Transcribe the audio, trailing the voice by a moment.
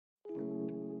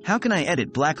How can I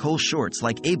edit black hole shorts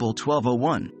like Abell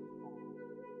 1201?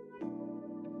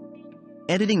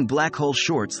 Editing black hole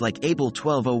shorts like Abell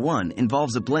 1201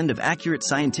 involves a blend of accurate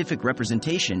scientific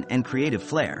representation and creative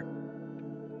flair.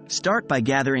 Start by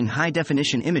gathering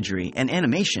high-definition imagery and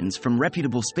animations from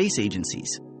reputable space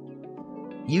agencies.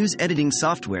 Use editing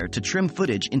software to trim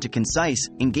footage into concise,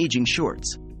 engaging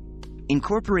shorts.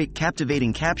 Incorporate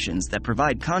captivating captions that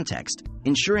provide context,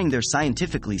 ensuring they're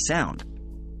scientifically sound.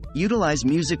 Utilize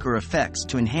music or effects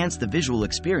to enhance the visual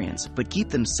experience, but keep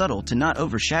them subtle to not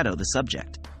overshadow the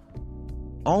subject.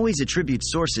 Always attribute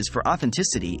sources for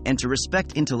authenticity and to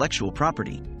respect intellectual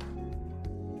property.